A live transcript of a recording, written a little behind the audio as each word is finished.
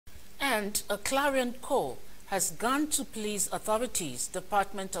And a clarion call has gone to police authorities,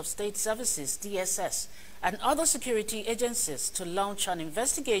 Department of State Services, DSS, and other security agencies to launch an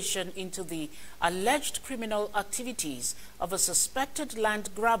investigation into the alleged criminal activities of a suspected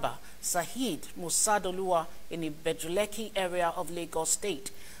land grabber, Saheed Musadoluwa, in Ibeju-lekki area of Lagos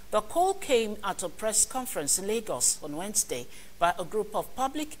State. The call came at a press conference in Lagos on Wednesday by a group of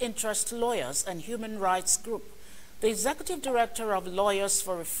public interest lawyers and human rights group. The Executive Director of Lawyers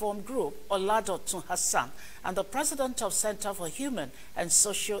for Reform Group, Oladotun Hassan, and the President of Center for Human and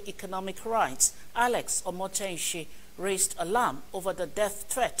Socio-Economic Rights, Alex Omotenshi, raised alarm over the death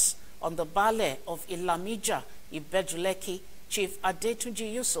threats on the Baale of Ilamija, Ibeju-lekki, Chief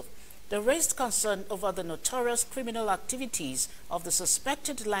Adetunji Yusuf. They raised concern over the notorious criminal activities of the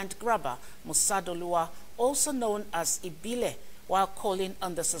suspected land grabber, Musadoluwa, also known as Ibile, while calling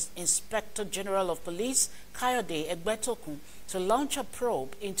on the Inspector General of Police, Kayode Egbetokun, to launch a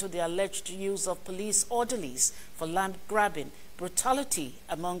probe into the alleged use of police orderlies for land grabbing, brutality,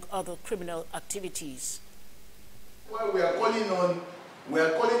 among other criminal activities. Well, we are calling on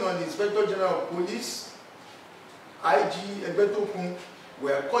the Inspector General of Police, IG Egbetokun.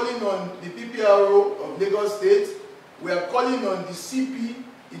 We are calling on the PPRO of Lagos State. We are calling on the CP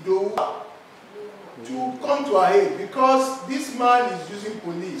Idowu to come to our aid, because this man is using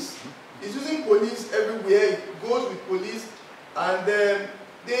police. He's using police everywhere. He goes with police, and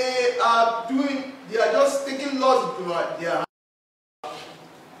they are just taking laws into their hands.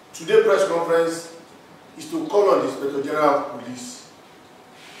 Today's press conference is to call on the Inspector General of Police,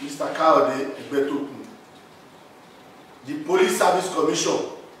 Mr. Kayode Egbetokun, the Police Service Commission,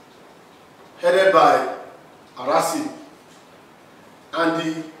 headed by Arasi, and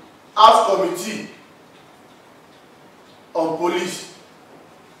the House Committee on Police,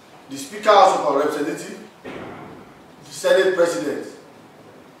 the Speaker House of Representatives, the Senate President,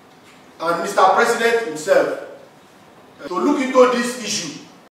 and Mr. President himself, to look into this issue